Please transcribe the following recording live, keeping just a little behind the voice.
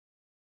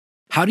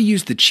How to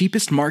use the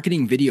cheapest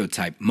marketing video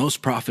type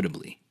most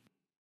profitably.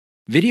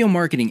 Video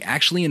marketing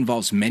actually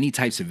involves many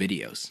types of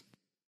videos.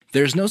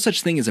 There's no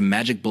such thing as a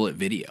magic bullet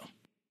video.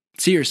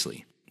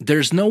 Seriously,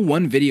 there's no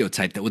one video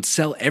type that would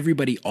sell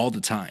everybody all the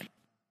time.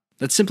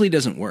 That simply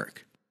doesn't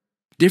work.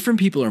 Different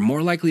people are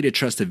more likely to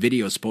trust a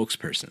video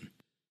spokesperson.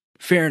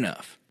 Fair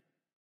enough.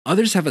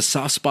 Others have a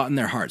soft spot in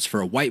their hearts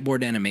for a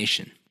whiteboard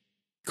animation.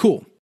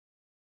 Cool.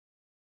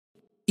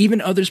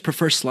 Even others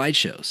prefer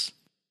slideshows.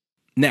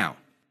 Now,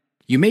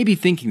 you may be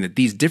thinking that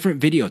these different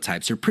video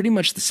types are pretty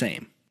much the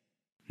same.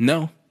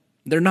 No,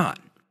 they're not.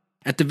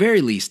 At the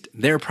very least,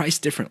 they're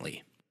priced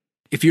differently.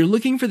 If you're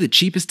looking for the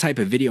cheapest type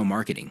of video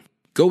marketing,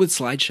 go with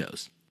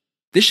slideshows.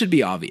 This should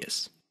be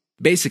obvious.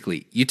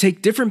 Basically, you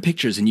take different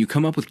pictures and you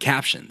come up with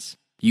captions.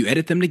 You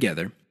edit them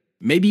together.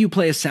 Maybe you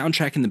play a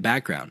soundtrack in the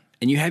background,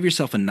 and you have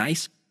yourself a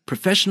nice,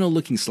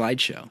 professional-looking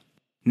slideshow.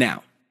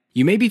 Now,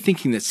 you may be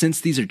thinking that since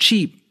these are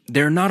cheap,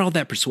 they're not all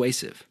that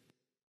persuasive.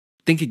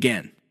 Think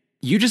again.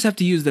 You just have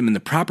to use them in the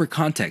proper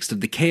context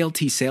of the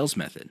KLT sales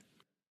method.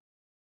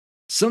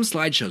 Some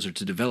slideshows are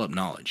to develop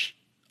knowledge.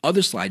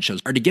 Other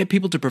slideshows are to get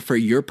people to prefer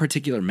your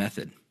particular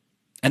method.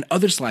 And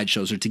other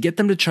slideshows are to get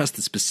them to trust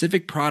the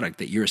specific product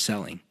that you're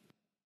selling.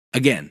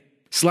 Again,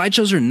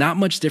 slideshows are not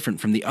much different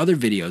from the other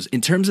videos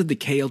in terms of the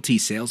KLT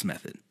sales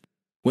method.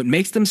 What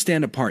makes them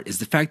stand apart is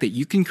the fact that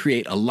you can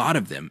create a lot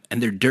of them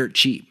and they're dirt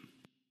cheap.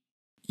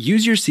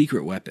 Use your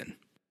secret weapon.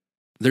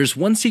 There's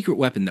one secret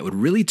weapon that would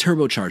really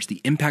turbocharge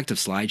the impact of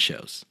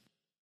slideshows.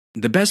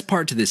 The best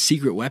part to this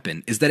secret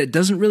weapon is that it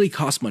doesn't really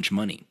cost much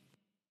money.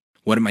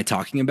 What am I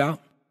talking about?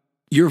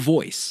 Your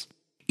voice.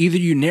 Either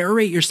you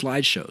narrate your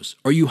slideshows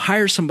or you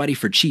hire somebody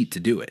for cheap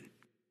to do it.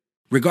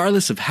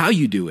 Regardless of how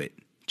you do it,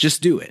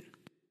 just do it.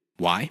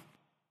 Why?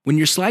 When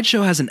your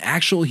slideshow has an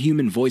actual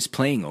human voice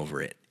playing over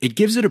it, it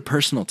gives it a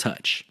personal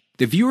touch.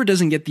 The viewer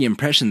doesn't get the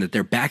impression that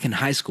they're back in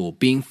high school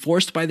being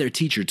forced by their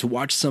teacher to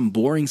watch some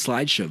boring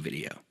slideshow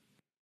video.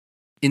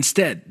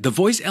 Instead, the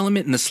voice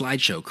element in the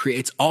slideshow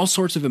creates all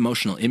sorts of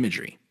emotional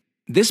imagery.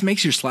 This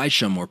makes your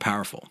slideshow more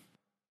powerful.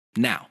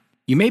 Now,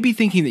 you may be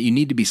thinking that you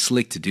need to be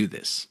slick to do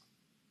this.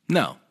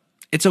 No,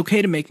 it's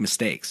okay to make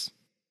mistakes.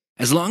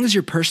 As long as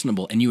you're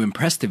personable and you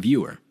impress the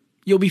viewer,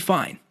 you'll be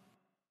fine.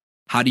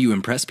 How do you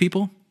impress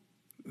people?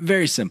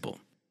 Very simple.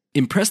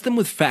 Impress them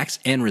with facts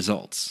and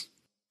results.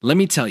 Let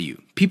me tell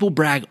you, people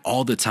brag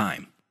all the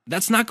time.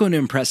 That's not going to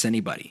impress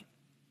anybody.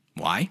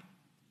 Why?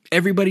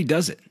 Everybody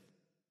does it.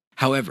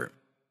 However,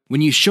 when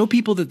you show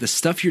people that the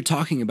stuff you're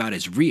talking about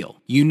is real,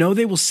 you know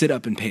they will sit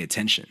up and pay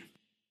attention.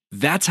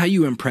 That's how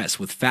you impress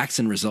with facts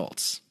and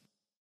results.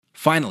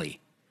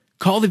 Finally,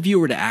 call the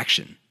viewer to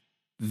action.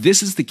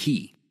 This is the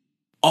key.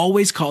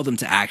 Always call them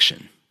to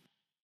action.